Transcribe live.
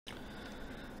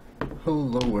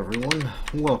Hello everyone,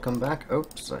 welcome back.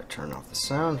 Oops, I turned off the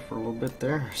sound for a little bit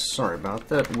there. Sorry about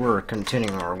that. We're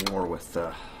continuing our war with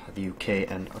the UK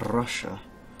and Russia.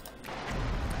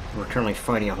 We're currently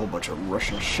fighting a whole bunch of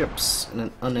Russian ships in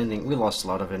an unending... We lost a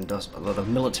lot of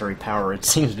military power, it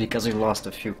seems, because we lost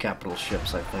a few capital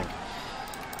ships, I think.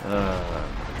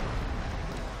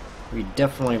 We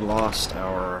definitely lost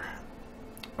a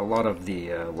lot of the,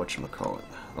 whatchamacallit,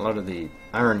 a lot of the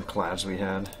ironclads we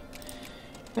had.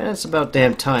 And it's about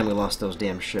damn time we lost those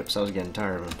damn ships. I was getting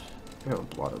tired of them. We have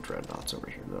a lot of dreadnoughts over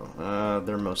here, though.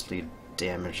 They're mostly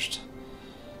damaged.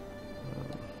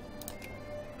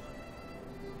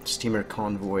 Steamer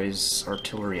convoys,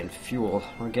 artillery, and fuel.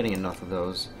 We're getting enough of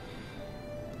those.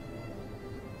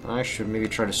 I should maybe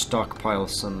try to stockpile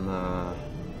some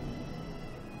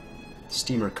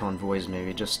steamer convoys,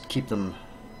 maybe. Just keep them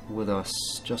with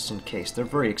us, just in case. They're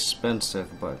very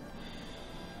expensive, but...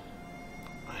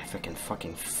 if I can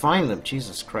fucking find them,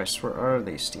 Jesus Christ, where are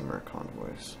they, steamer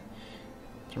convoys?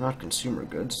 They're not consumer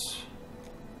goods.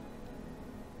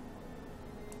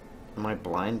 Am I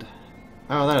blind?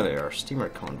 Oh, there they are, steamer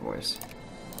convoys.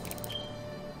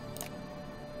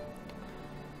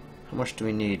 How much do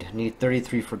we need? Need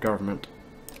 33 for government.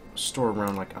 Store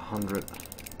around like 100.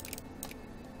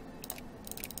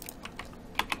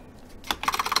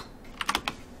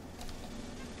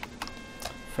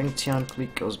 Fengtian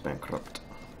clique goes bankrupt.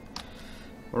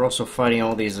 We're also fighting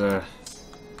all these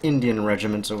Indian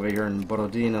regiments over here in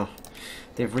Borodino.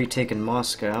 They've retaken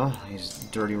Moscow, these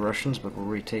dirty Russians, but we'll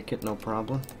retake it, no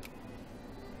problem.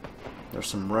 There's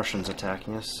some Russians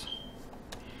attacking us.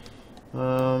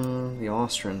 The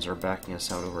Austrians are backing us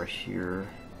out over here.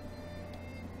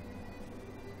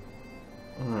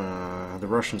 The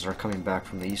Russians are coming back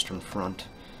from the Eastern Front.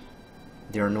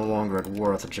 They are no longer at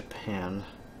war with Japan.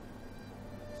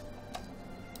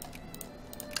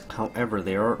 However,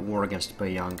 they are at war against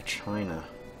Beiyang, China.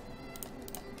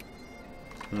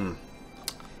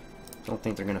 Don't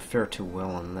think they're gonna fare too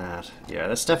well on that. Yeah,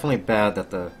 that's definitely bad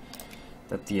that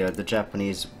the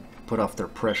Japanese put off their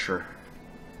pressure.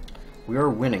 We are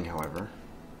winning, however.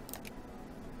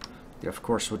 They of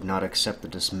course would not accept the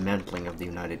dismantling of the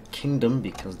United Kingdom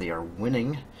because they are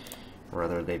winning.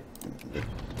 Rather, it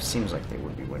seems like they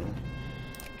would be winning.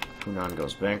 Hunan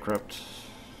goes bankrupt.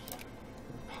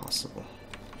 Impossible.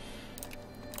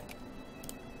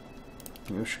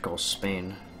 We should go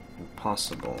Spain.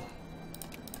 Impossible.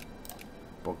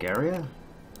 Bulgaria?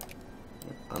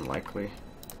 Unlikely.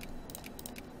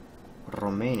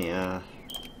 Romania?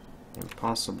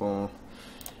 Impossible.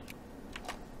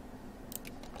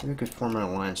 Maybe we could form an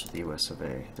alliance with the US of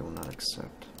A. They will not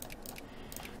accept.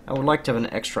 I would like to have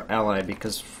an extra ally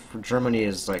because for Germany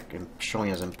is like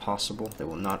showing as impossible. They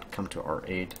will not come to our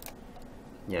aid.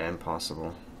 Yeah,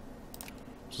 impossible.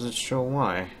 Does it show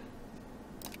why?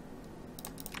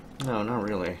 No, not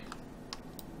really.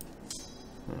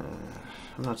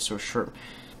 I'm not so sure.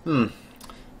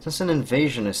 Since an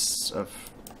invasion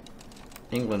of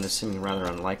England is seeming rather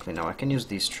unlikely now, I can use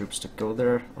these troops to go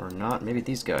there, or not. Maybe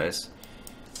these guys.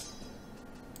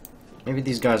 Maybe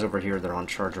these guys over here, they're on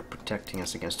charge of protecting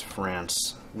us against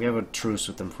France. We have a truce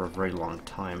with them for a very long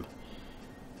time.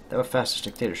 They have a fascist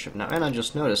dictatorship now, and I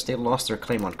just noticed they lost their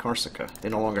claim on Corsica. They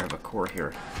no longer have a core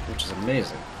here, which is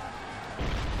amazing.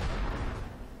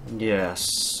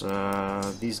 Yes,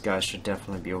 these guys should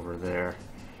definitely be over there.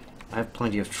 I have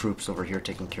plenty of troops over here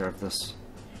taking care of this.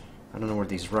 I don't know where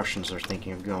these Russians are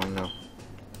thinking of going, though.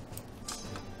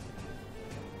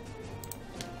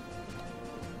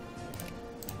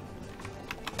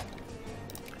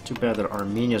 Too bad that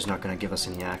Armenia's not going to give us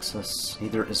any access.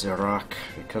 Neither is Iraq,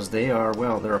 because they are,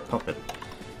 well, they're a puppet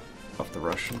of the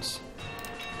Russians.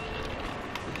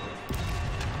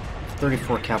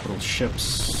 34 capital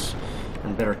ships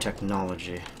and better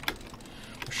technology.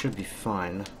 We should be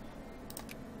fine.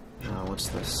 What's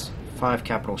this? 5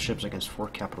 capital ships against 4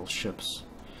 capital ships.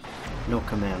 No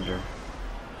commander.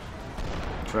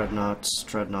 Dreadnoughts,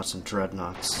 dreadnoughts, and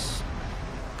dreadnoughts.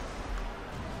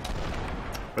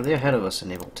 Are they ahead of us in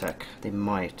naval tech? They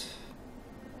might.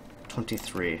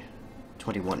 23.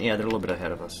 21. Yeah, they're a little bit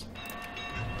ahead of us.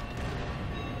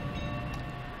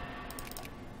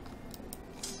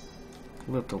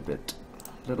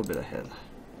 Little bit ahead.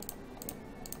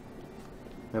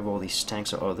 We have all these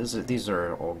tanks. Oh, these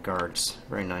are all guards.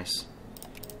 Very nice.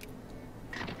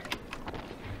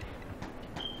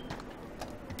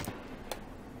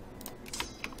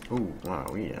 Ooh, wow,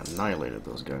 we annihilated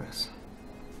those guys.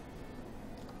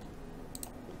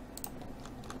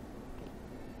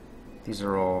 These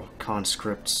are all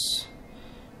conscripts.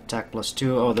 Attack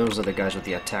 +2. Oh, those are the guys with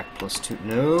the attack +2.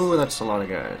 No, that's a lot of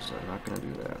guys. I'm not gonna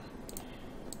do that.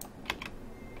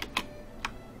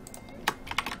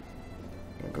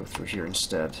 go through here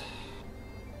instead.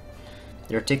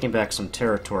 They're taking back some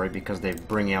territory because they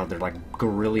bring out their like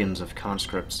gorillions of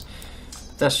conscripts.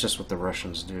 That's just what the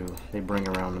Russians do. They bring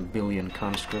around 1 billion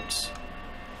conscripts.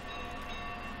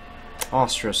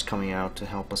 Austria's coming out to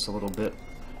help us a little bit.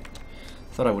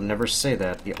 Thought I would never say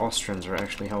that. The Austrians are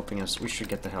actually helping us. We should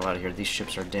get the hell out of here. These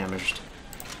ships are damaged.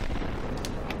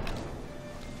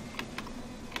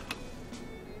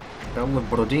 Battle of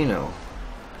Borodino.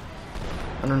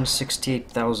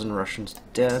 168,000 Russians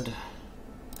dead.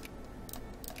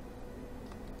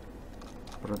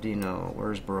 Borodino.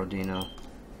 Where's Borodino?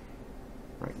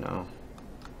 Right now.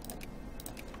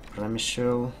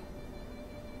 Przemysl.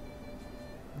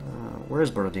 Where's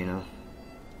Borodino?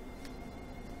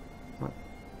 What?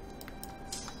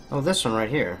 Oh, this one right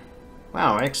here.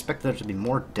 Wow, I expect there to be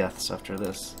more deaths after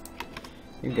this.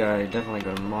 You guys definitely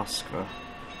go to Moscow.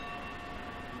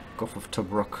 Gulf of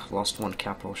Tobruk, lost 1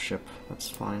 capital ship. That's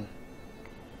fine.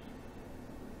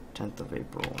 10th of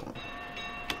April.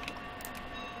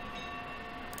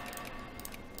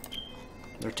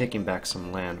 They're taking back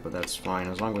some land, but that's fine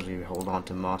as long as we hold on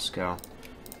to Moscow.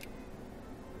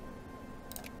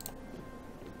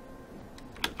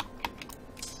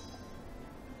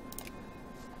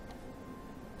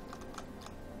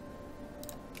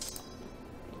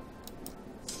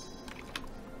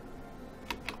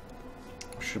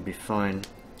 Should be fine.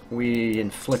 We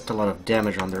inflict a lot of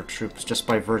damage on their troops just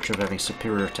by virtue of having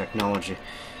superior technology.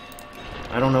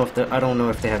 I don't know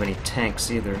if they have any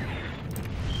tanks either.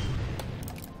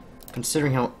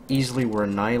 Considering how easily we're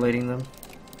annihilating them.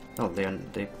 Oh,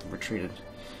 they retreated.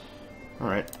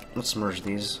 Alright, let's merge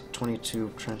these.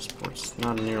 22 transports.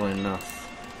 Not nearly enough.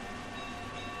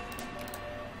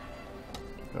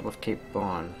 Battle of Cape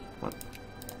Bon. What?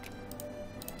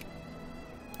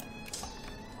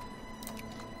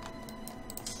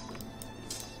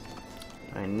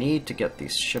 I need to get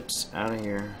these ships out of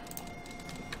here.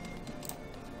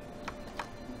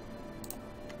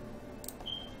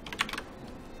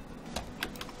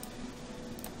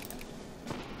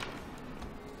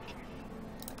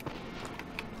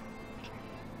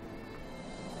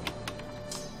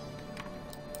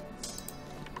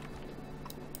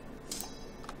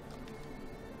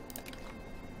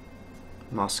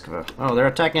 Moscow. Oh, they're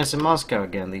attacking us in Moscow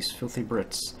again, these filthy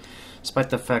Brits.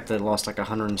 Despite the fact that they lost like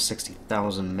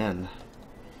 160,000 men.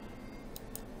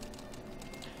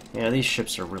 Yeah, these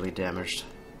ships are really damaged.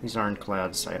 These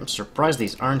ironclads. I am surprised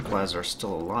these ironclads are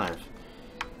still alive.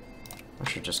 I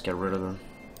should just get rid of them.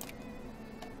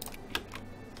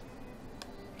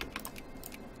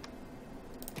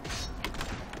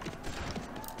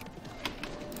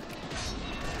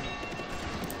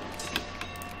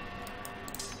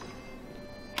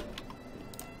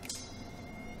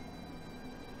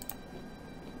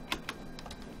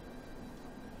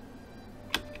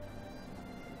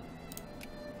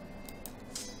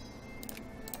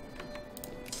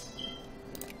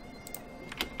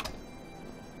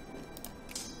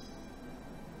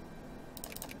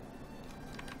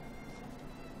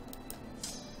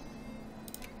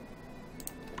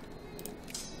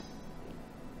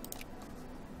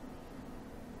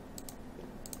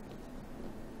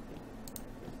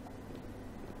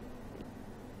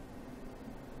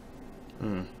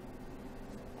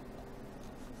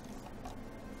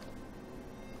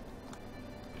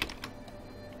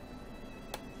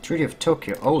 Treaty of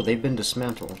Tokyo. Oh, they've been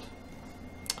dismantled.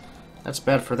 That's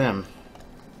bad for them.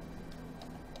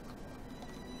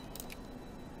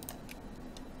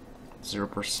 Zero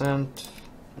 %,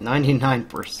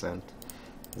 99%,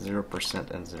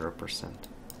 0% and 0%.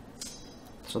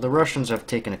 So the Russians have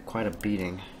taken quite a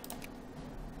beating.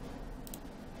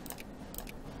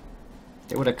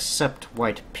 They would accept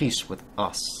white peace with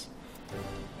us.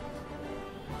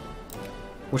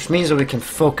 Which means that we can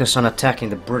focus on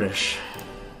attacking the British.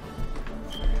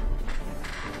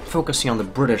 Focusing on the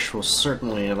British will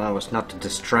certainly allow us not to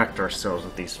distract ourselves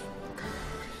with these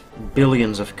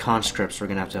billions of conscripts we're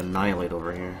going to have to annihilate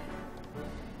over here.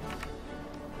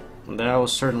 That will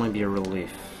certainly be a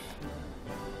relief.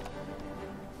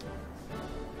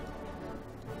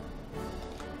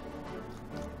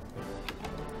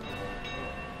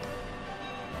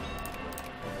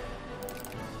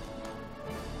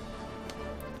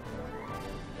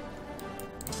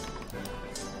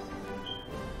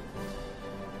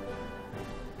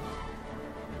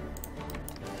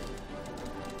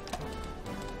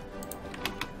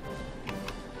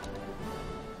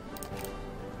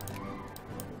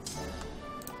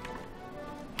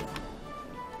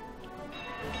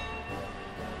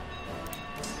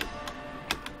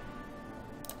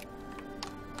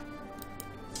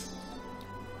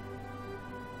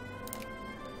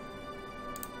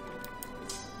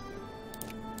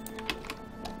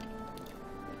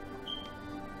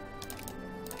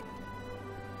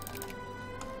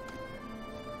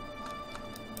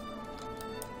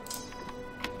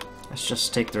 Let's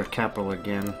just take their capital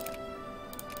again.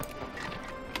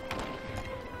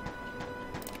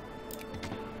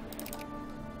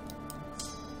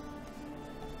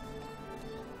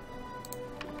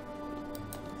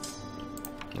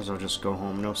 As I'll just go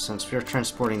home. No sense. We are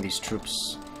transporting these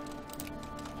troops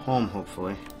home,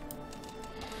 hopefully.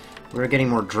 We're getting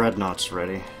more dreadnoughts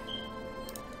ready.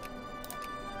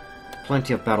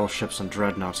 Plenty of battleships and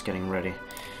dreadnoughts getting ready.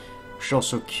 We should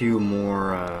also queue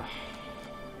more,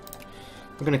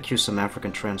 we're gonna queue some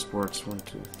African transports. 1,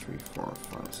 2, 3, 4,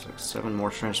 5, 6, 7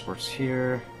 more transports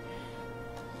here.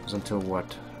 Goes until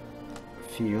what?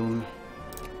 Fiume.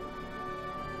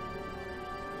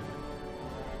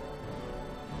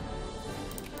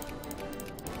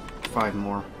 Five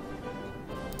more.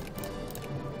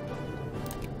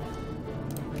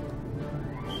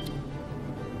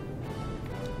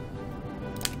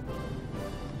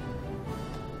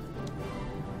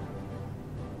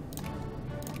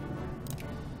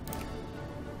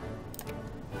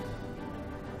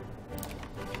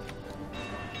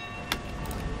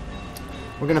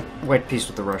 We're gonna white peace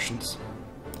with the Russians.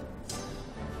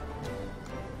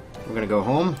 We're gonna go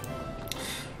home.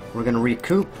 We're gonna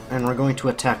recoup, and we're going to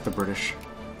attack the British.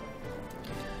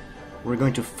 We're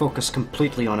going to focus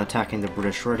completely on attacking the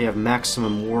British. We already have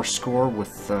maximum war score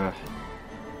with,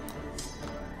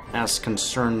 as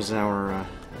concerns our,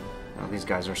 oh, these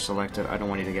guys are selected. I don't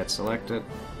want you to get selected.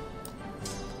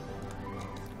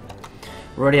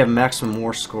 We already have maximum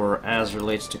war score as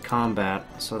relates to combat,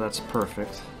 so that's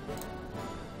perfect.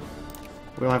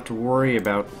 We don't have to worry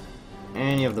about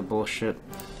any of the bullshit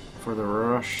for the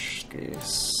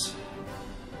Ruskies.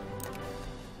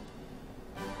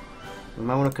 We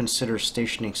might want to consider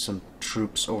stationing some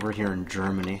troops over here in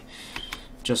Germany,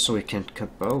 just so we can...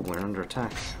 Oh, we're under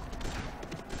attack.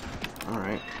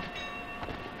 Alright.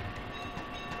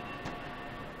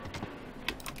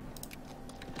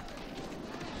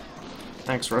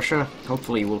 Thanks, Russia.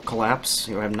 Hopefully you will collapse.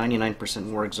 You have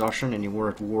 99% war exhaustion, and you were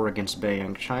at war against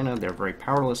Beiyang China. They're very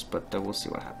powerless, but we'll see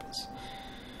what happens.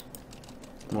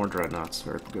 More dreadnoughts.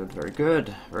 Very good, very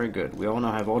good, very good. We all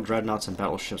now have all dreadnoughts and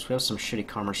battleships. We have some shitty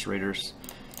commerce raiders.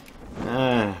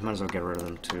 Might as well get rid of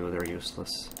them too. They're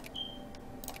useless.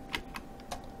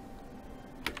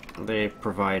 They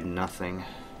provide nothing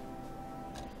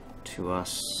to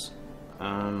us.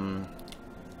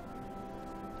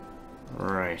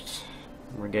 Right.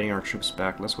 We're getting our troops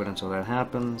back. Let's wait until that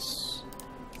happens.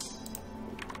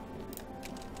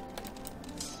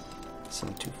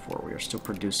 724. We are still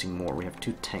producing more. We have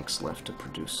 2 tanks left to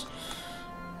produce.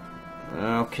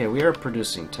 Okay, we are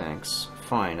producing tanks.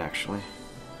 Fine, actually.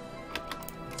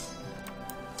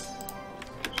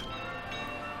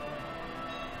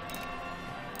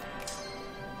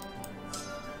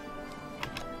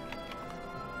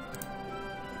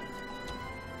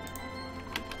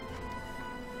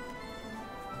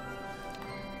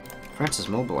 France is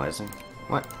mobilizing.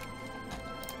 What?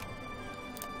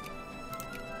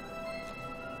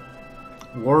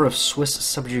 War of Swiss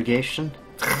subjugation?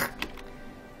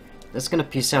 That's gonna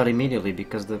peace out immediately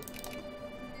because the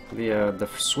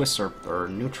Swiss are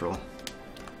neutral.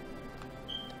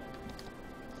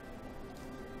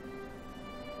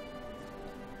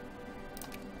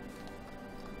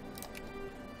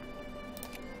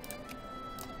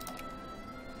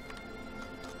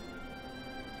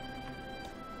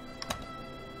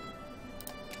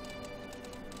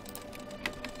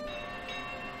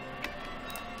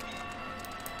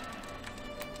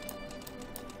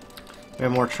 We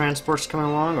have more transports coming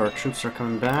along, or troops are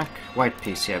coming back. White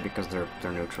peace, yeah, because they're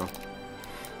neutral.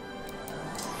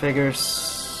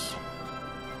 Figures.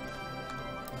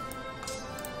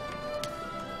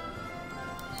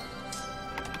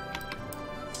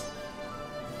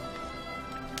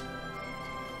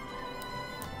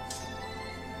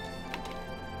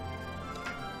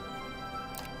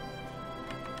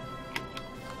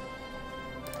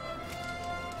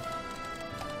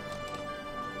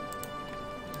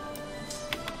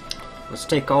 Let's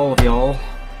take all of y'all.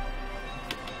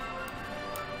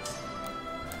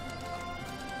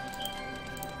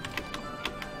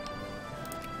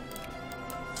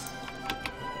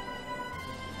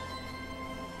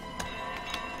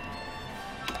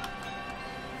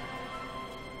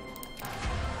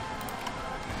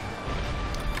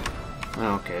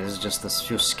 Okay, this is just this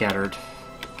few scattered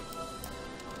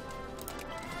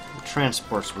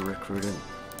transports we recruited.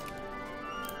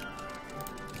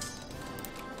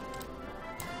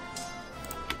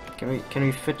 Can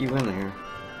we fit you in here?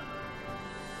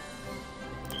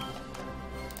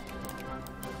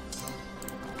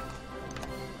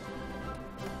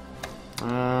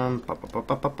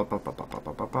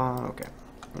 Okay.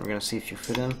 We're gonna see if you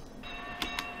fit in.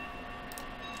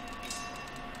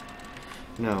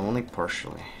 No, only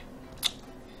partially.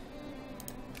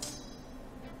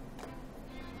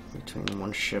 Between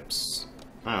one ships.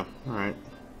 Oh, alright.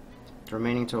 The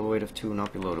remaining total weight of 2 will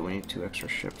not be loaded. We need 2 extra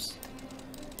ships.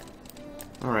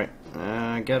 Alright,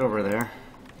 get over there.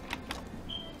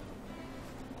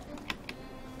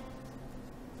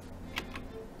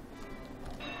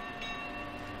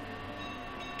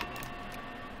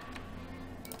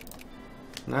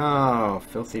 No,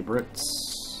 filthy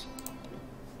Brits.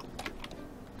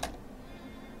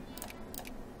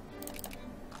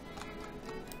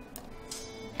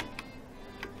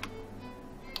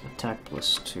 Attack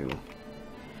 +2.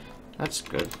 That's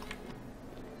good.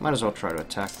 Might as well try to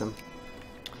attack them.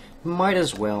 Might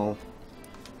as well.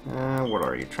 What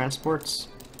are you? Transports?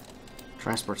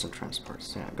 Transports and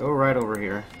transports. Yeah, go right over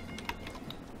here.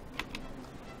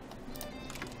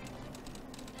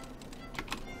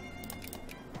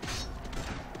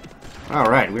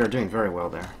 Alright, we are doing very well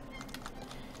there.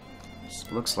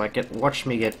 Looks like it. Watch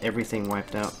me get everything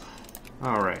wiped out.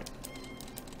 Alright.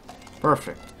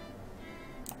 Perfect.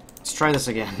 Let's try this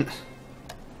again.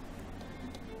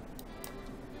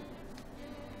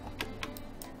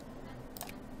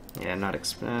 Yeah, not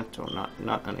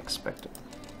unexpected.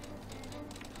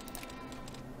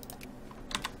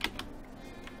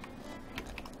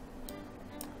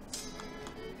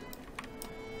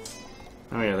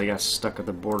 Oh yeah, they got stuck at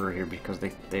the border here because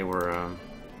they were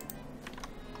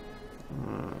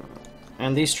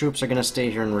and these troops are gonna stay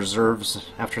here in reserves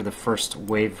after the first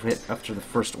wave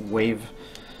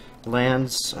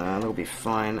lands. They'll be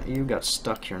fine. You got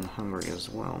stuck here in Hungary as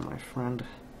well, my friend.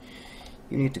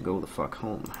 You need to go the fuck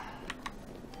home.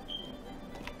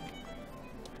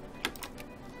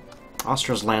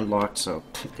 Austria's landlocked, so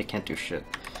they can't do shit.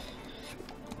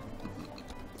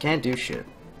 Can't do shit.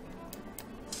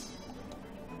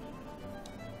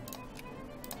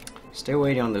 Stay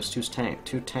waiting on those two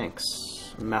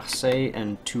tanks. Marseille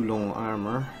and Toulon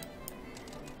armor.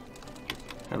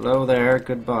 Hello there,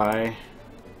 goodbye.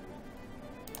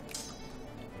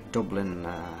 Dublin.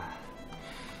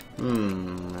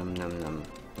 Num, num, num.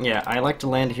 Yeah, I like to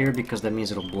land here because that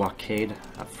means it'll blockade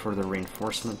further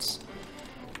reinforcements.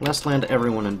 Let's land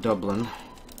everyone in Dublin.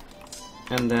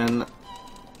 And then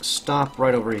stop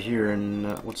right over here in,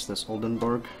 what's this,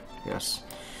 Oldenburg? Yes.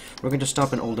 We're going to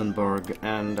stop in Oldenburg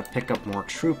and pick up more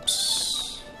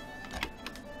troops.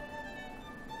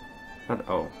 But,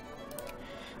 oh,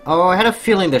 I had a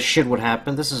feeling that shit would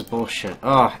happen. This is bullshit.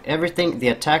 Oh, everything, the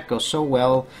attack goes so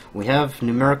well. We have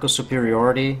numerical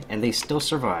superiority, and they still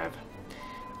survive.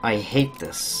 I hate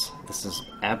this. This is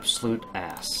absolute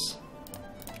ass.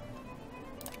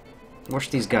 Watch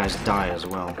these guys die as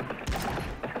well.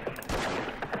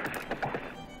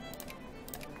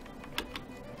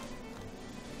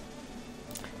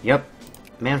 Yep.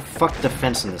 Man, fuck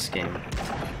defense in this game.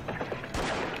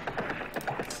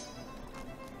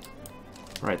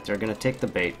 Right, they're gonna take the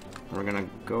bait. We're gonna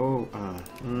go,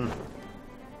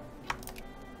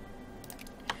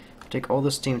 take all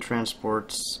the steam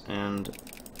transports and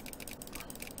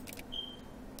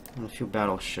a few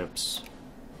battleships.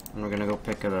 And we're gonna go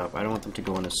pick it up. I don't want them to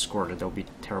go unescorted. That would be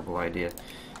a terrible idea.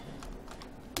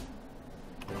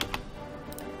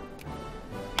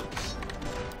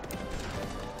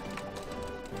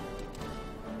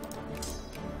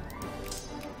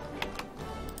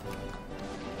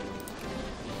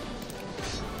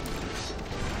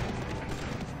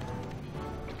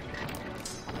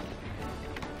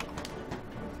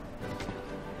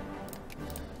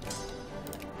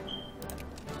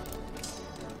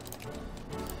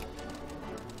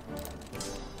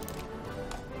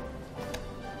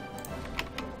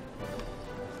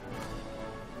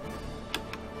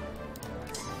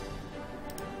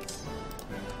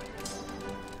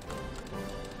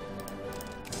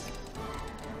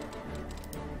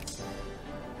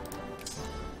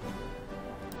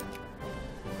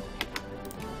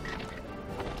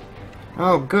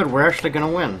 Oh, good, we're actually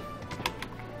gonna win.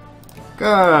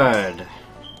 Good.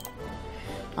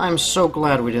 I'm so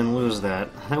glad we didn't lose that.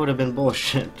 That would have been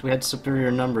bullshit. We had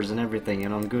superior numbers and everything,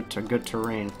 and on good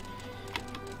terrain.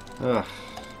 Ugh.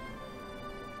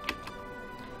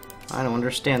 I don't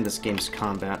understand this game's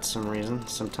combat for some reason,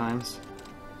 sometimes.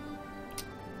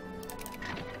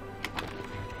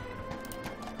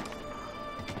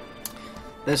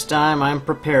 This time I'm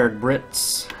prepared,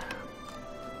 Brits.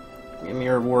 Give me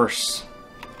your worst.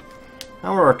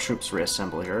 How are our troops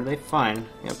reassembled here? Are they fine?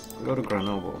 Yep, go to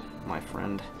Grenoble, my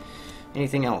friend.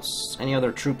 Anything else? Any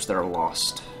other troops that are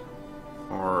lost?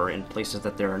 Or in places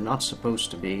that they're not supposed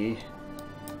to be?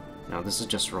 No, this is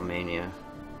just Romania.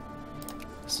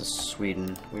 This is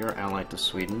Sweden. We are allied to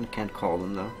Sweden. Can't call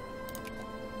them, though.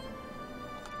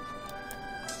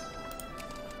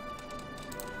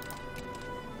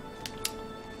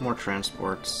 More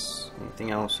transports. Anything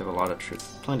else? We have a lot of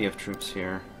troops. Plenty of troops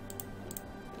here.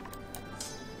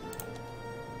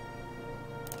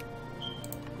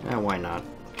 Yeah, why not?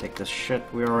 Take this shit.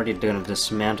 We're already gonna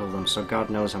dismantle them, so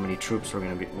God knows how many troops how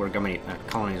many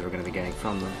colonies we're gonna be getting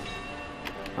from them.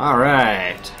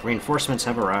 Alright, reinforcements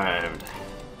have arrived.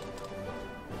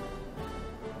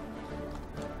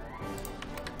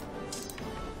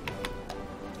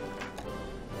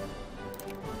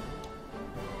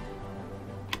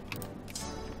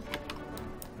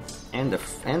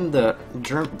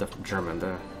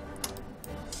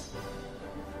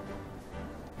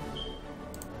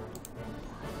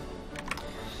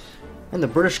 And the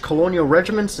British colonial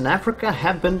regiments in Africa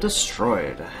have been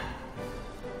destroyed.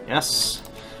 Yes,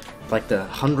 like the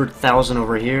 100,000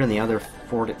 over here and the other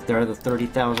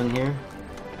 30,000 here.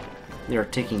 They are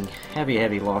taking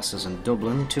heavy losses in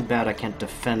Dublin. Too bad I can't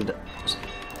defend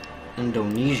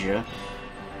Indonesia.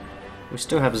 We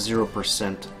still have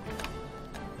 0%.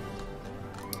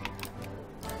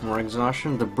 More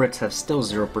exhaustion. The Brits have still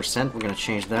 0%. We're going to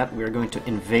change that. We are going to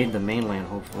invade the mainland,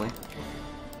 hopefully.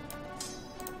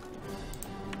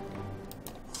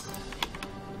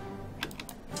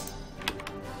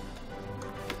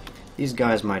 These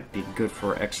guys might be good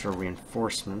for extra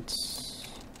reinforcements.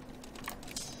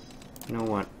 You know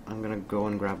what? I'm going to go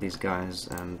and grab these guys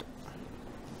and...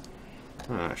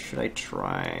 should I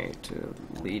try to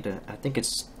lead a... I think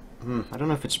it's... I don't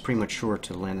know if it's premature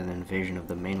to land an invasion of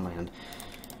the mainland.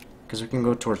 Because we can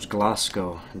go towards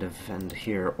Glasgow and defend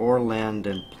here, or land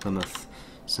in Plymouth,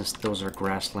 since those are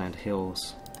grassland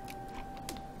hills.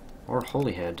 Or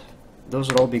Holyhead. Those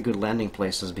would all be good landing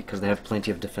places because they have plenty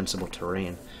of defensible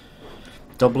terrain.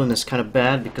 Dublin is kind of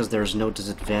bad because there's no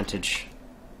disadvantage.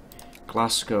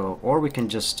 Glasgow, or we can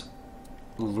just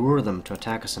lure them to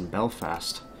attack us in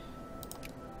Belfast.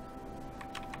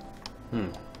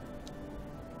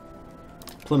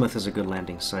 Plymouth is a good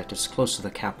landing site. It's close to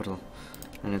the capital.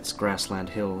 And it's grassland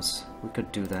hills. We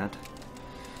could do that.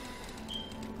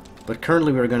 But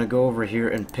currently we're going to go over here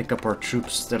and pick up our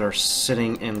troops that are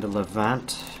sitting in the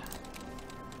Levant.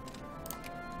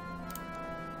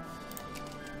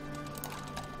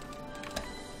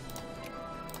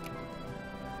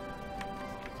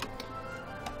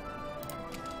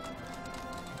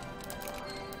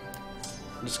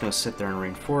 I'm just going to sit there and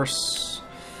reinforce.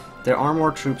 There are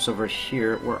more troops over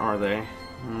here. Where are they?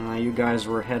 You guys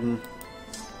were heading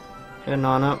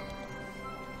on up.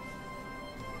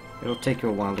 It'll take you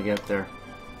a while to get there.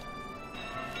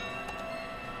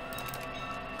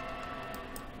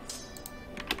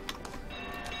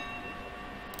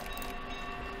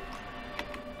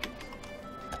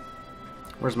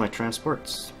 Where's my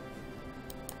transports?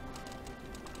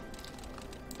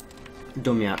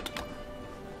 Dumyat.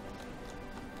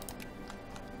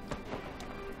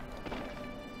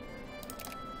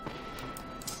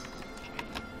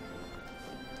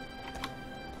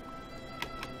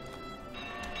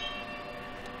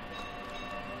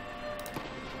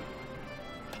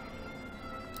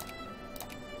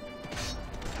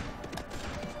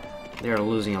 They are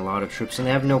losing a lot of troops, and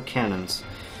they have no cannons.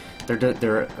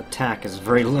 Their attack is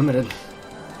very limited.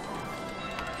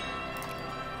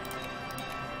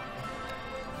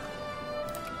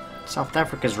 South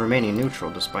Africa is remaining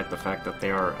neutral, despite the fact that they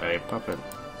are a puppet.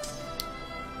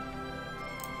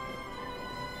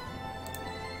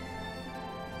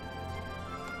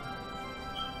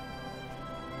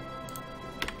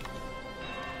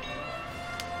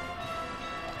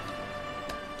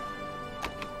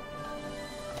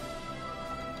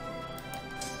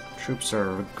 Troops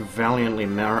are valiantly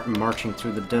marching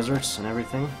through the deserts and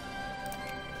everything.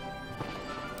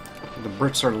 The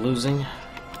Brits are losing.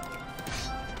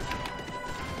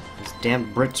 These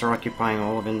damn Brits are occupying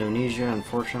all of Indonesia,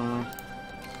 unfortunately.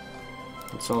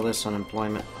 What's all this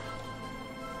unemployment?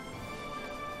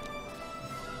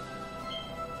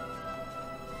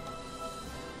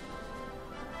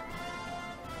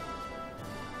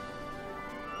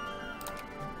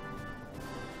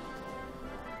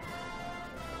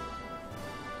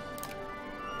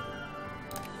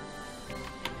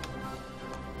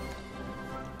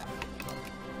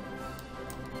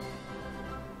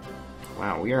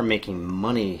 Wow, we are making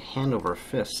money hand over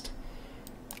fist.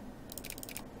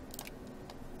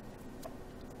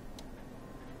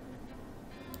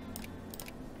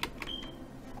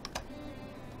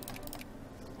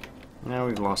 Now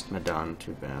we've lost Medan,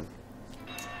 too bad.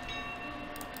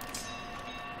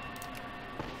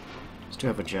 Still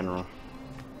have a general.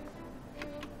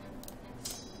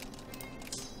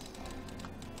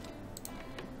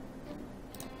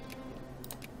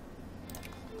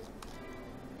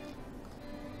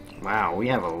 Wow, we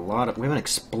have an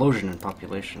explosion in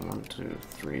population. 1, 2,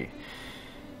 3,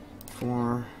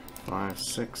 4, 5,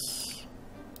 6.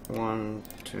 1,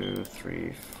 2,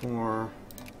 3, 4,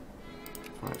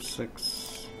 5,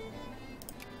 6.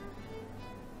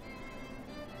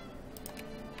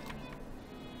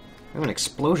 We have an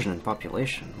explosion in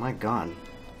population. My God.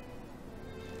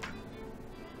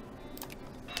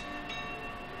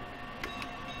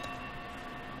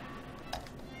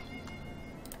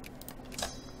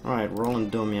 Alright,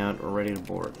 Roland Domiat, we're ready to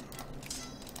board.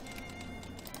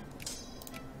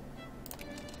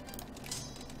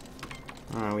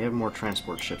 Alright, we have more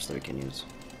transport ships that we can use.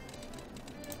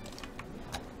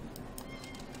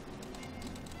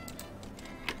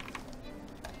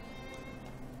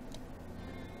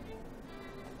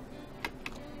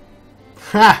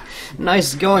 Ha!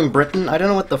 Nice going, Britain. I don't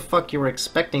know what the fuck you were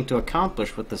expecting to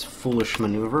accomplish with this foolish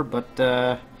maneuver, but,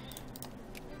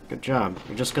 good job.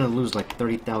 You're just gonna lose like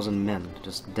 30,000 men,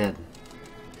 just dead.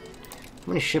 How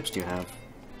many ships do you have?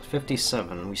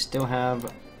 57. We still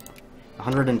have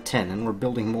 110, and we're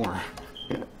building more.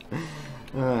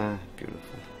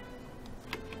 Beautiful.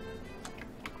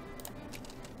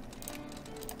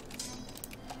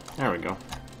 There we go.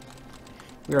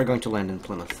 We are going to land in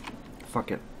Plymouth.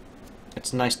 Fuck it.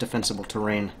 It's nice defensible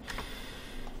terrain.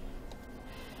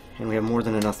 And we have more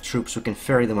than enough troops. We can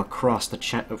ferry them across the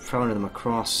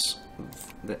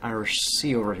Irish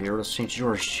Sea over here, the St.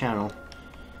 George Channel.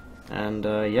 And,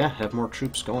 yeah, have more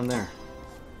troops going there.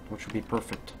 Which would be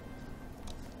perfect.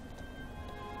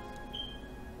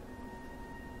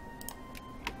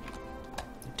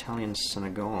 Italian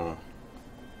Senegal.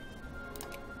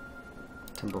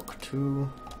 Timbuktu.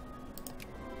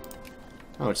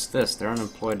 Oh, it's this. They're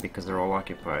unemployed because they're all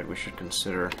occupied. We should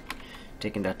consider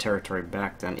taking that territory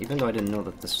back then. Even though I didn't know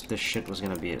that this shit was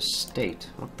gonna be a state.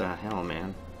 What the hell,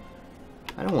 man?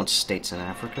 I don't want states in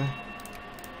Africa.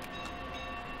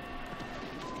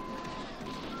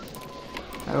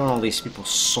 I don't want all these people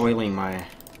soiling my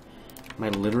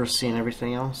literacy and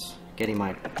everything else. Getting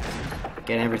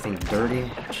everything dirty.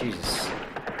 Jesus.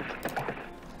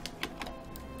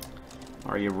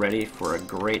 Are you ready for a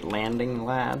great landing,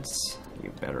 lads? You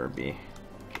better be.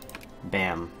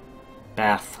 Bam.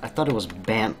 Bath. I thought it was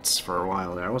Bants for a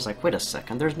while there. I was like, wait a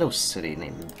second, there's no city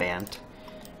named Bant.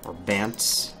 Or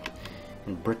Bants.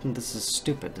 In Britain, this is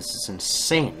stupid. This is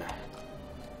insane.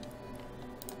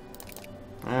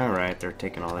 Alright, they're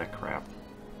taking all that crap.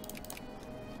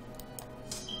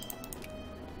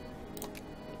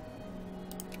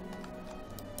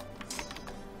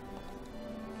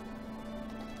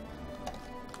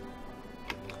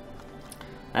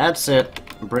 That's it,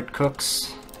 Brit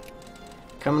cooks.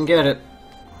 Come and get it.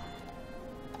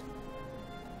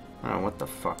 Oh, what the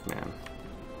fuck, man.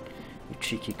 You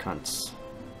cheeky cunts.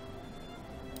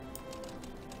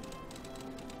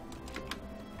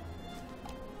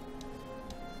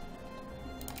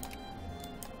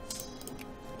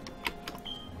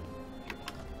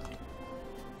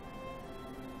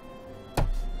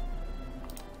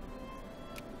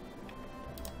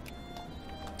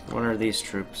 What are these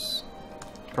troops?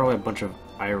 Probably a bunch of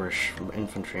Irish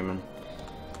infantrymen.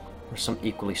 Or some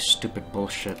equally stupid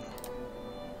bullshit.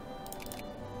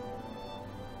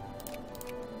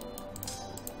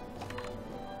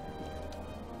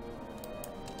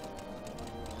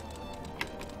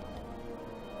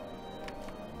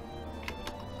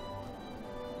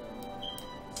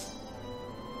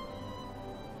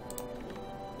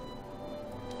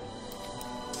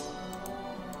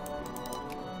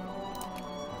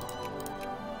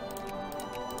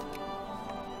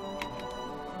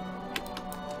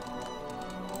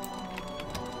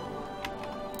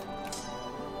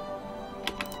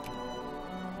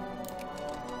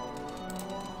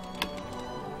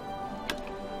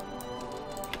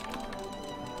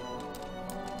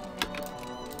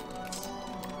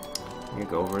 You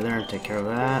go over there and take care of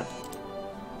that.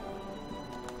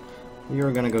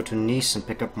 You're gonna go to Nice and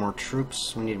pick up more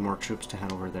troops. We need more troops to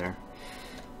head over there.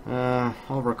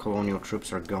 All of our colonial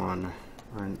troops are gone,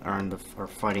 are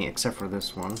fighting, except for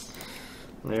this one.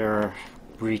 They're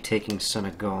retaking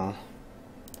Senegal,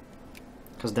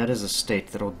 because that is a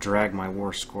state that'll drag my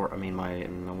war score. I mean, my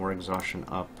war exhaustion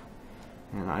up,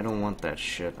 and I don't want that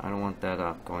shit. I don't want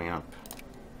that going up.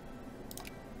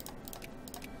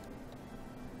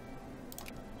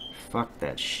 Fuck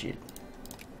that shit.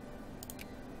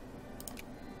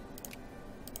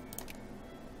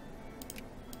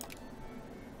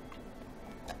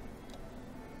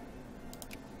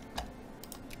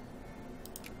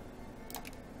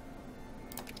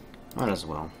 Might as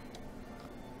well.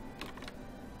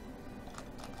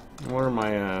 What are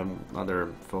my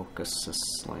other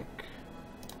focuses like?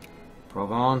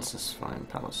 Provence is fine.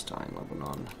 Palestine,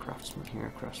 Lebanon, craftsman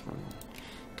here, craftsman.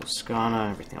 Toscana,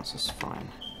 everything else is fine.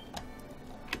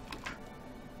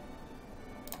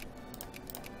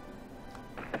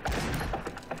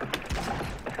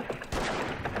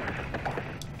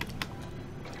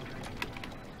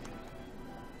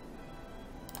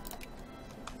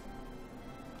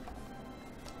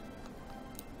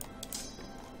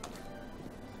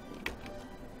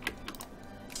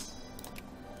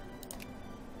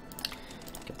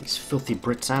 Get these filthy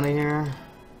Brits out of here.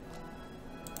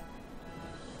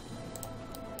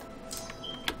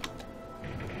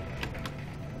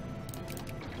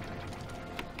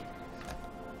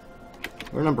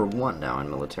 We're number 1 now in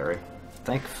military.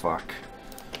 Thank fuck.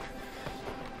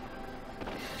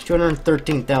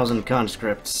 213,000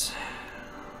 conscripts.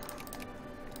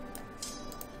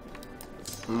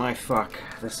 My fuck.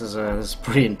 This is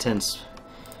pretty intense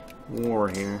war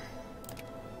here.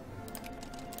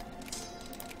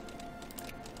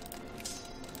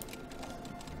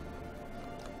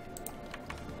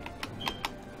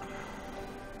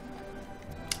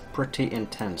 Pretty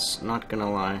intense, not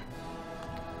gonna lie.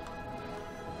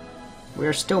 We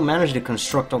are still managing to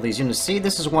construct all these units. See,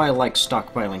 this is why I like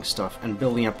stockpiling stuff and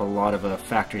building up a lot of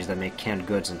factories that make canned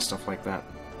goods and stuff like that.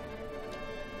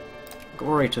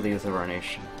 Glory to the youth of our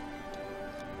nation.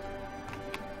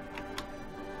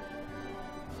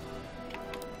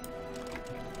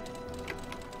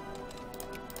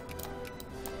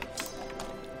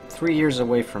 Three years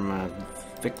away from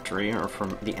victory, or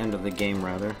from the end of the game,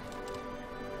 rather.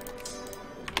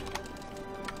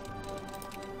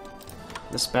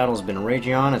 This battle's been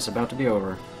raging on, it's about to be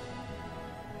over.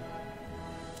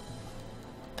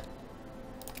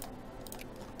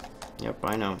 Yep,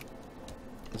 I know.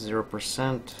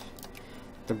 0%.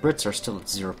 The Brits are still at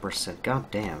 0%. God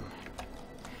damn.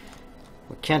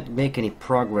 We can't make any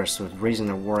progress with raising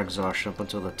their war exhaustion up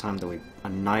until the time that we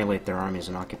annihilate their armies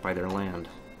and occupy their land.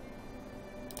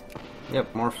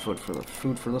 Yep, more food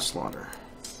for the slaughter.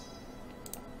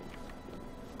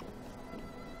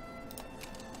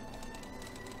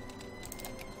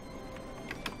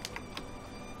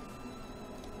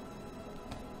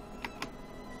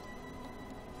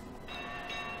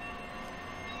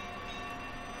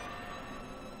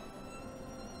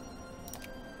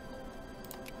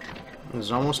 It's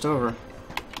almost over.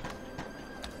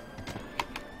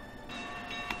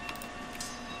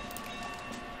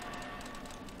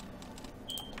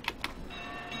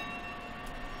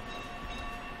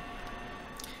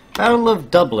 Battle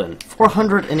of Dublin.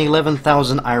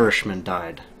 411,000 Irishmen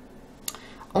died.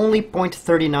 Only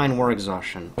 0.39 war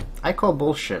exhaustion. I call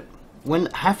bullshit. When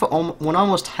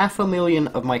almost 500,000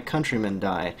 of my countrymen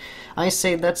die, I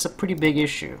say that's a pretty big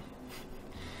issue.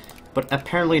 But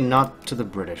apparently not to the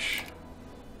British.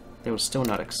 They would still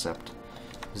not accept.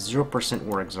 0%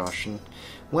 war exhaustion.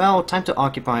 Well, time to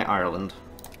occupy Ireland.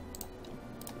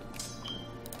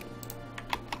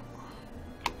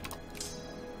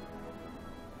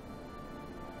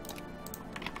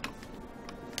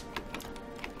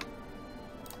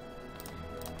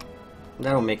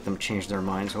 That'll make them change their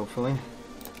minds, hopefully.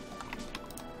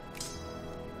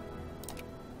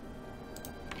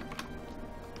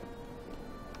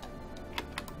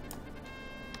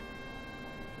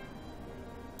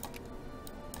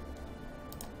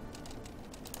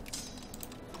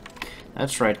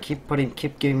 That's right.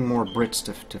 Keep giving more Brits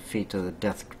to feed to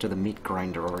the meat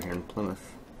grinder over here in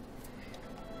Plymouth.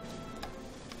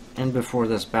 And before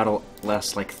this battle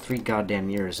lasts like 3 goddamn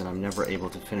years, and I'm never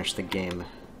able to finish the game.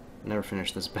 Never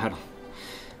finish this battle.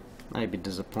 I'd be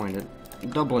disappointed.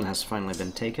 Dublin has finally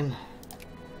been taken.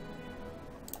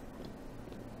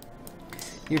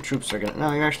 Your troops are gonna...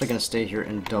 No, you're actually gonna stay here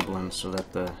in Dublin so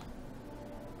that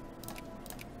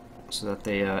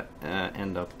they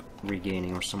end up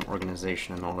regaining or some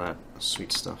organization and all that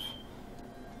sweet stuff.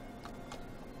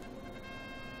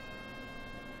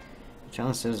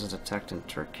 Italian citizens attacked in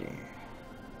Turkey.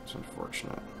 It's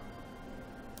unfortunate.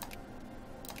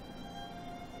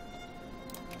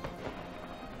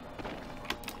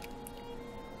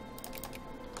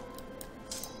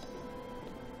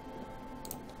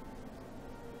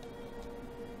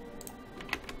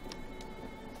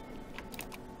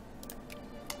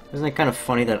 Isn't it kind of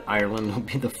funny that Ireland will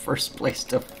be the first place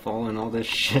to fall in all this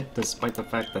shit, despite the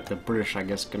fact that the British, I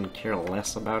guess, couldn't care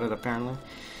less about it, apparently?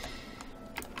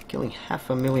 Killing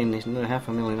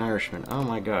 500,000 Irishmen. Oh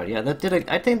my god, yeah, that did.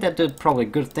 I think that did probably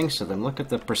good things to them. Look at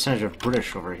the percentage of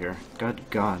British over here. Good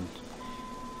God.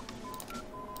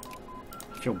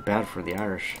 I feel bad for the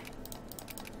Irish.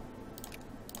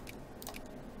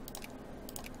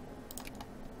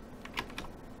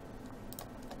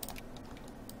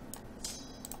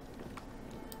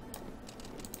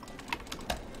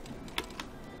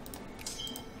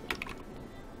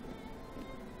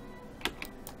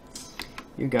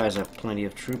 You guys have plenty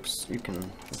of troops. You can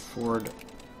afford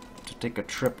to take a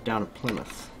trip down to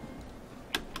Plymouth.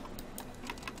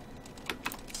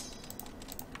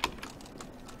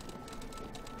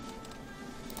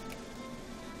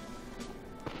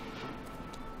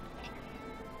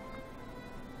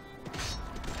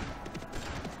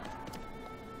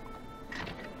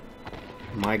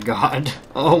 My god.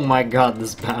 Oh my god,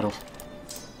 this battle.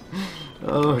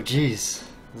 Oh jeez.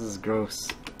 This is gross.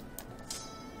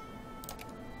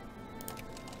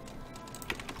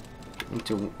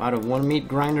 Out of one meat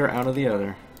grinder, out of the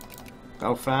other.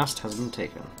 Belfast has been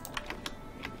taken.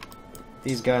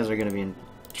 These guys are going to be in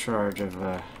charge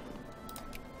of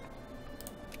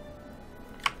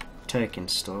taking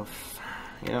stuff.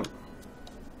 Yep.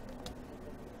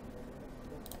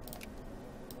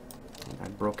 I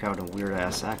broke out a weird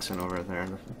ass accent over there.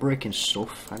 Breaking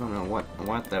stuff. I don't know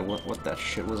what that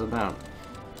shit was about.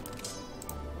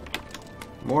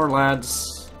 More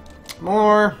lads.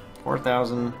 More.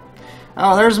 4,000.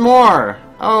 Oh, there's more!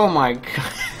 Oh my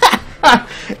god.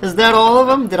 Is that all of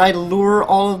them? Did I lure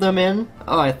all of them in?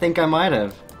 Oh, I think I might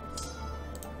have.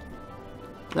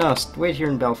 No, wait here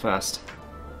in Belfast.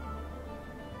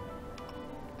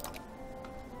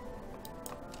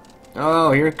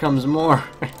 Oh, here comes more.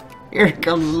 Here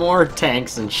comes more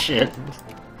tanks and shit.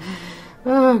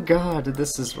 Oh god,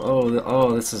 this is...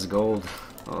 Oh, this is gold.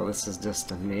 Oh, this is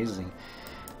just amazing.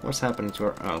 What's happening to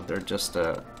our... Oh, they're just,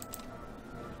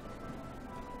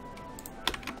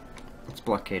 Let's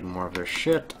blockade more of their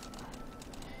shit.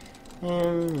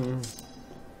 And...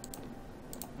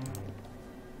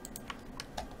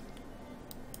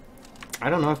 I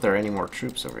don't know if there are any more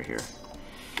troops over here.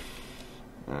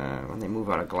 When they move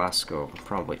out of Glasgow, we'll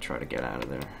probably try to get out of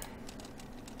there.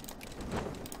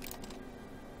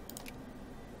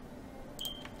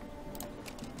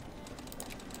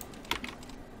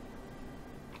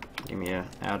 Give me an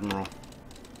admiral.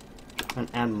 An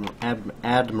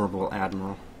admirable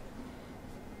admiral.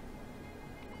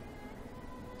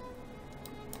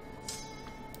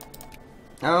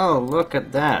 Oh, look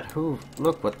at that.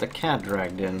 Look what the cat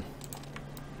dragged in.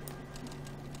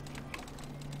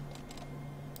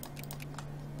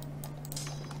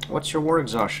 What's your war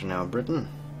exhaustion now, Britain?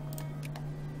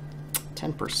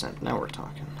 10%. Now we're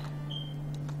talking.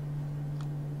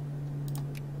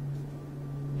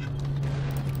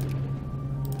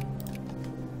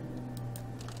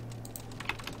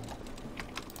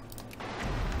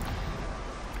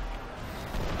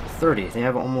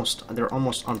 They're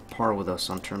almost on par with us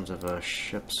on terms of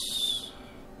ships.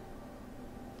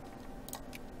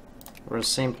 We're the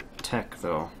same tech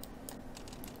though.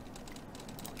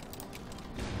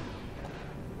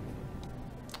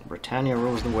 Britannia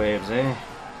rules the waves, eh?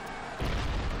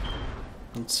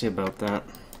 Let's see about that.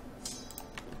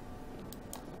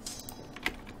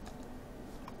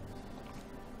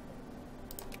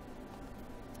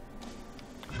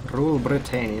 Rule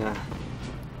Britannia.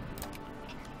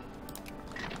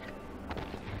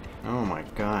 Oh my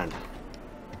god.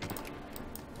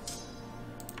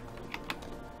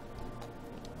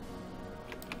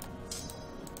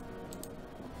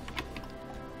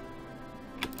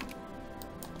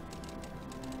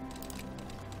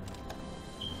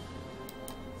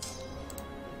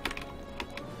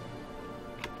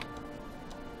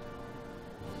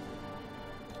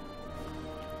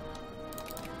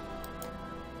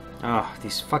 Oh,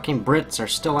 these fucking Brits are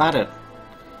still at it.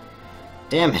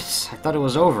 Damn it, I thought it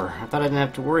was over. I thought I didn't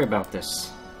have to worry about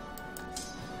this.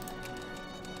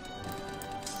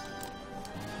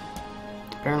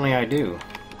 Apparently I do.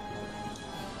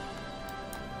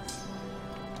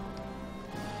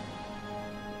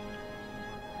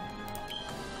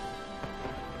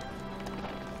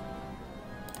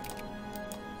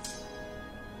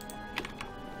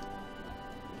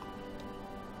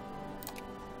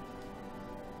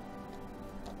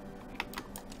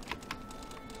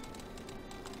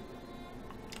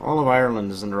 All of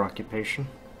Ireland is under occupation.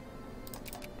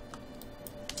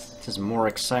 This is more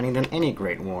exciting than any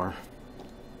great war.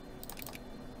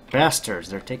 Bastards,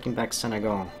 they're taking back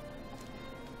Senegal.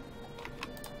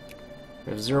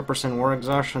 We have 0% war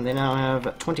exhaustion, they now have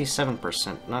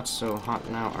 27%. Not so hot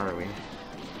now, are we?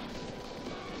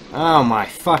 Oh my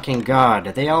fucking god,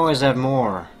 they always have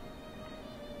more.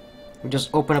 We just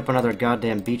open up another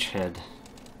goddamn beachhead.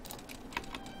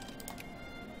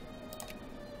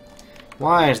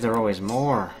 Why is there always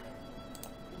more?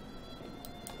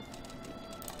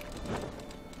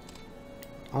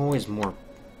 Always more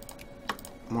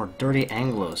dirty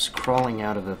Anglos crawling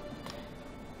out of the...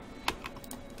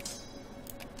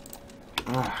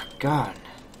 Ah, God.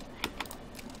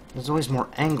 There's always more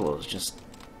Anglos just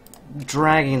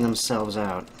dragging themselves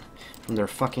out from their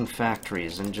fucking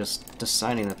factories and just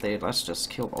deciding that let's just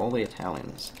kill all the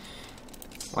Italians.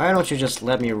 Why don't you just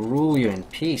let me rule you in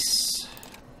peace?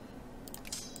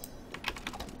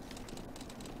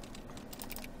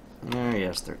 Oh,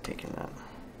 yes, they're taking that.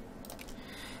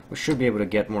 We should be able to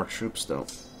get more troops, though.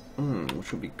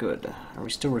 Which would be good. Are we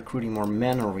still recruiting more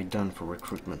men, or are we done for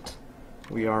recruitment?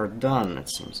 We are done, it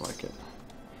seems like it.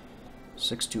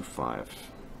 625.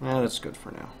 Yeah, that's good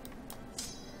for now.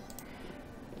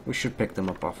 We should pick them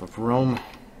up off of Rome.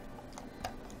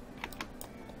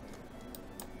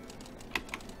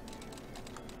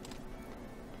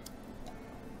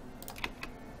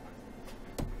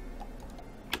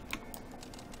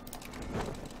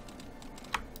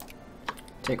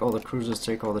 Take all the cruisers,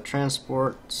 take all the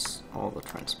transports. All the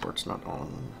transports, not all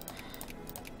of them.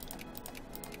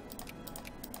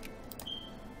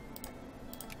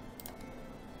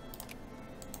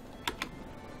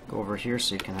 Go over here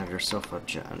so you can have yourself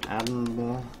an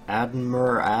admiral,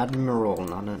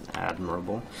 not an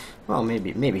admirable. Well,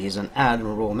 maybe he's an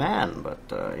admirable man, but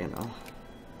you know,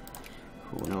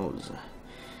 who knows?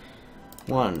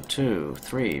 1, 2,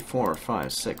 3, 4,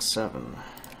 5, 6, 7.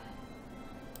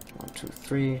 1, 2,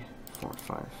 3, 4,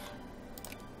 5,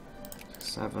 6,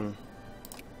 7,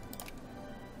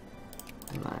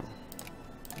 9.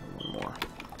 One more.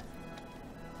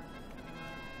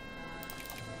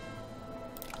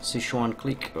 Sichuan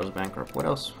clique goes bankrupt. What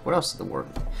else? What else is the word?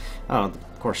 Oh,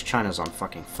 of course, China's on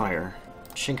fucking fire.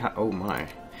 Qinghai. Oh my.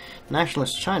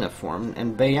 Nationalist China formed,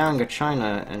 and Beiyang,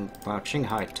 China, and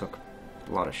Qinghai took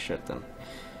a lot of shit then.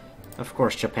 Of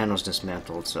course, Japan was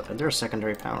dismantled, so they're a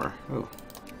secondary power. Ooh.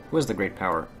 Who is the great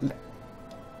power?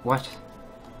 What?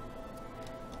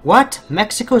 What?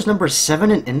 Mexico's number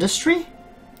 7 in industry?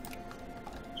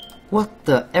 What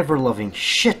the ever-loving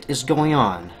shit is going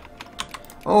on?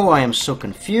 Oh, I am so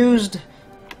confused.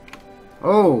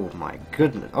 Oh my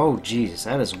goodness. Oh jeez,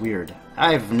 that is weird.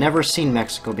 I've never seen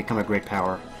Mexico become a great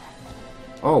power.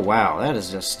 Oh wow, that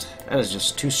is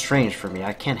just too strange for me.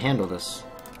 I can't handle this.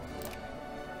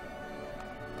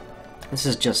 This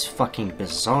is just fucking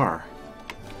bizarre.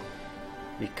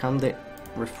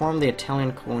 Reform the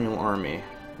Italian colonial army.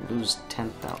 Lose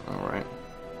 10,000. Alright.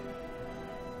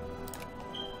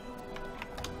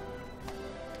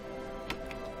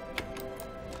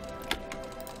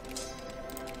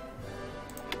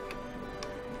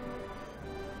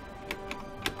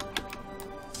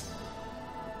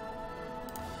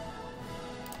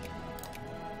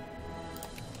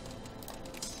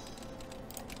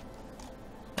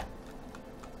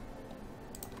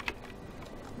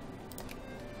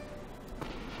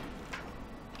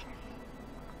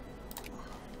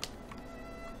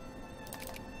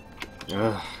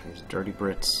 Ugh, these dirty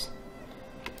Brits.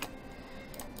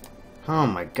 Oh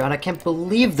my god, I can't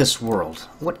believe this world.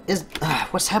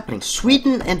 What's happening?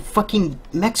 Sweden and fucking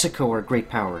Mexico are great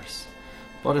powers.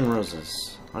 Blood and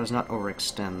roses. Let us not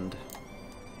overextend.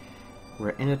 We're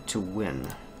in it to win.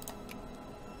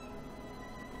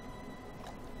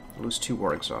 Lose 2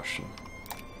 war exhaustion.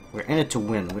 We're in it to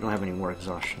win. We don't have any war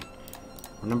exhaustion.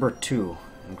 We're number 2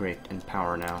 in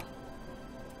power now.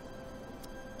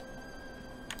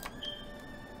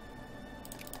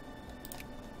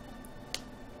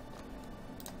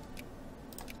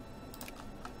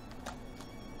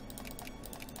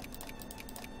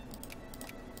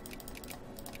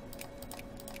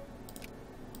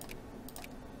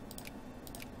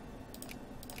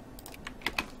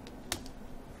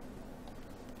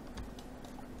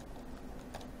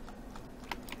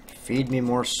 Feed me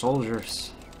more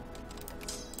soldiers.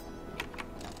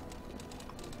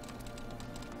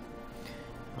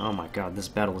 Oh my god, this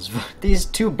battle is... These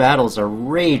 2 battles are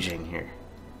raging here.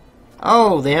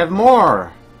 Oh, they have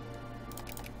more!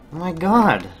 Oh my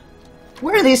god.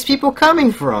 Where are these people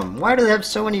coming from? Why do they have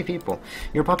so many people?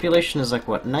 Your population is like,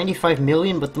 what, 95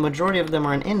 million? But the majority of them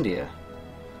are in India.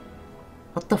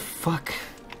 What the fuck?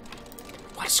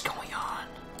 What's going on?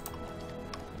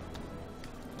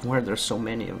 Why are there so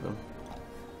many of them?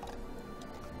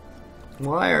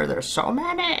 Why are there so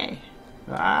many?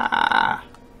 Ah!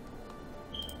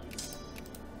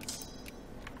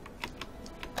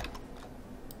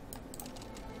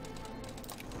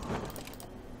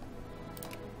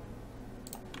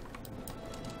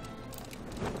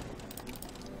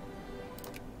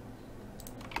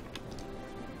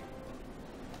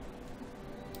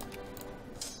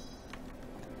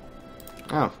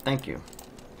 Oh, thank you.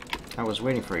 I was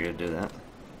waiting for you to do that.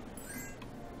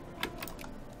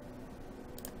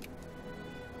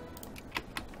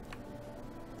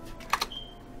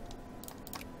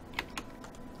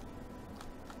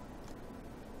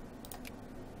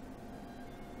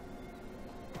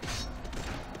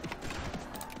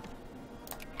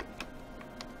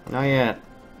 Not yet.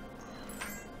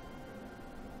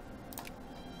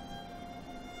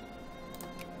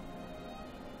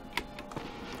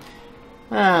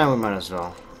 Ah, we might as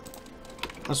well.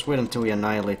 Let's wait until we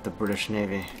annihilate the British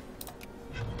Navy.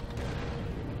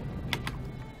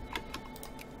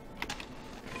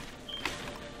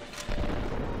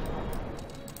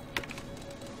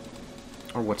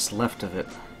 Or what's left of it.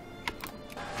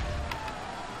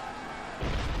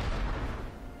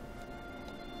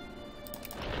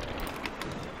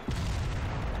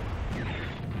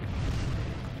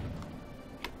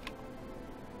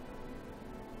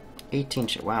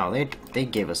 Wow, they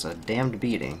gave us a damned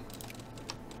beating.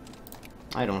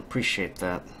 I don't appreciate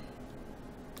that.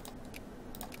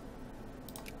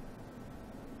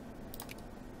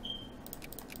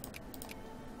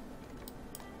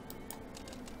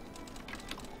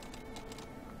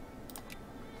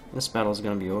 This battle is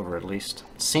going to be over at least.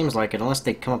 It seems like it, unless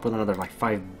they come up with another like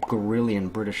 5 Gorillion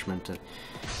Britishmen to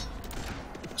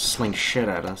sling shit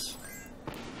at us.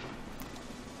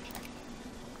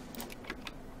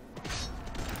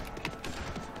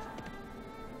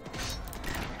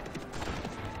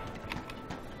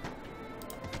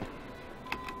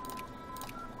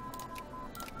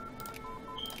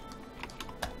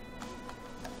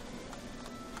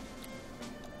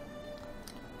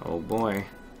 Oh boy.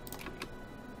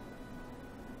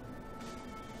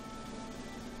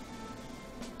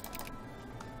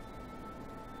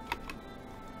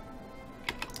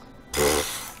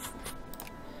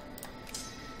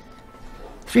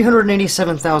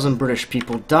 $387,000 British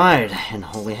people died in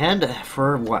Holyhead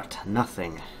for what?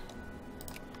 Nothing.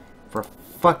 For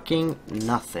fucking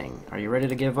nothing. Are you ready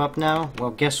to give up now? Well,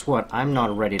 guess what? I'm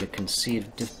not ready to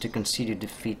concede you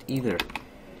defeat either.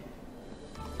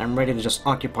 I'm ready to just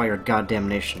occupy your goddamn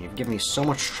nation. You've given me so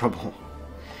much trouble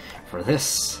for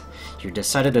this. You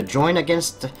decided to join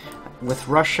with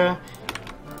Russia,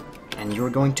 and you're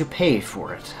going to pay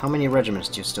for it. How many regiments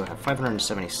do you still have?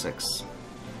 576.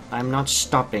 I'm not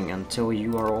stopping until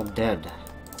you are all dead.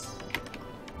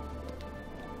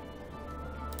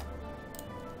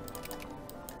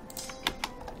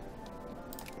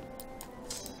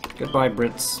 Goodbye,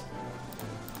 Brits.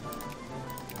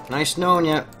 Nice knowing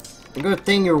ya. Good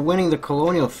thing you're winning the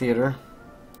colonial theater.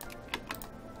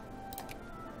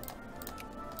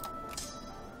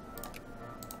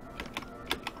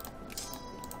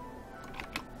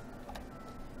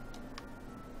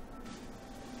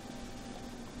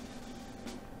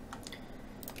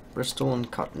 Bristol and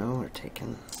Cotonou are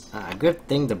taken. Good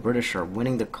thing the British are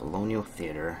winning the colonial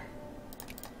theater.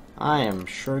 I am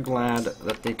sure glad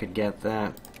that they could get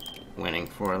that winning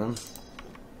for them.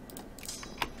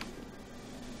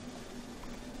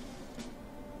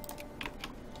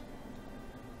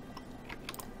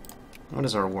 What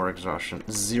is our war exhaustion?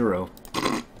 0.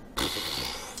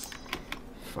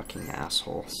 Fucking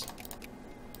assholes.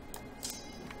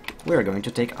 We're going to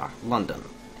take London.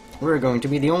 We're going to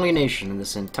be the only nation in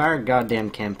this entire goddamn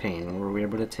campaign where we're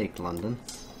able to take London.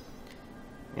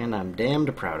 And I'm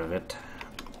damned proud of it.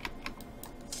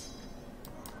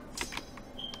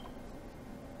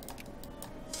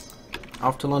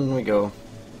 Off to London we go.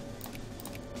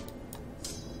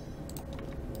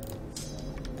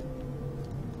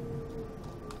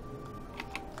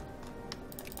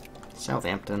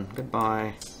 Southampton,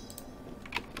 goodbye.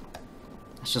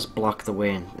 Let's just block the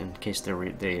way in case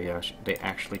they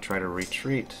actually try to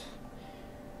retreat.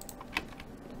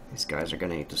 These guys are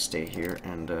gonna need to stay here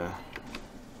and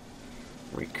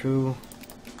recoup.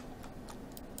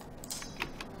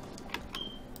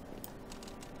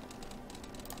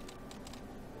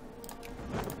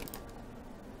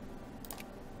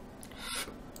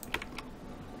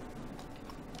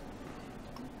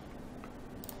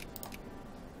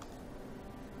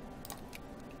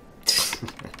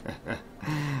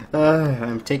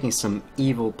 I'm taking some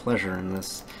evil pleasure in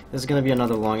this. This is going to be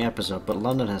another long episode, but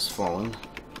London has fallen.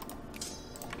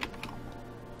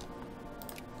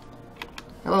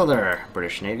 Hello there,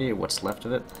 British Navy. What's left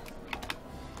of it?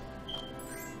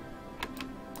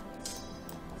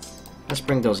 Let's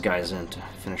bring those guys in to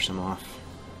finish them off.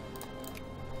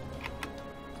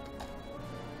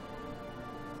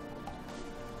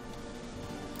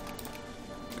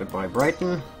 Goodbye,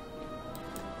 Brighton.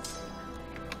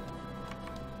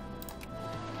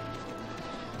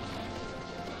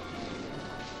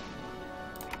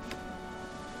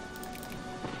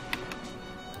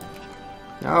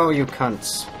 Oh, you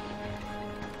cunts.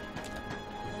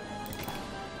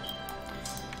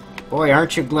 Boy,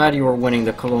 aren't you glad you were winning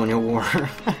the colonial war?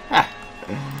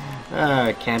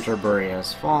 Canterbury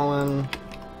has fallen.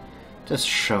 Just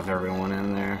shove everyone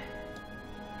in there.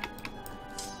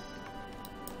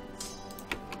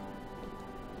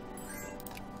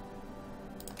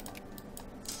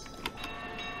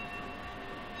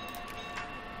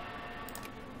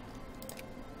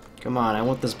 Come on, I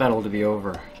want this battle to be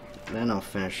over. Then I'll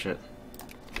finish it.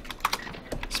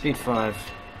 Speed 5.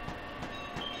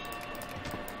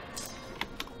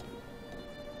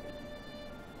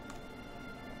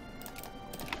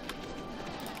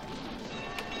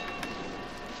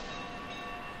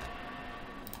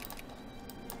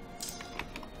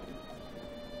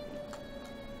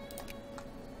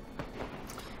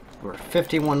 We're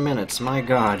 51 minutes, my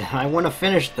god. I want to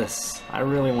finish this. I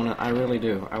really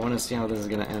do. I want to see how this is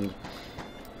going to end.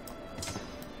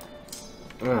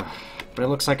 Ugh. But it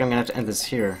looks like I'm going to have to end this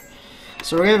here.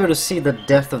 So we're able to see the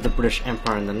death of the British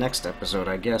Empire in the next episode,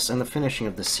 I guess, and the finishing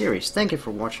of the series. Thank you for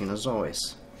watching, as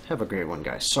always. Have a great one,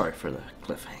 guys. Sorry for the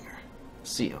cliffhanger.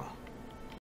 See you.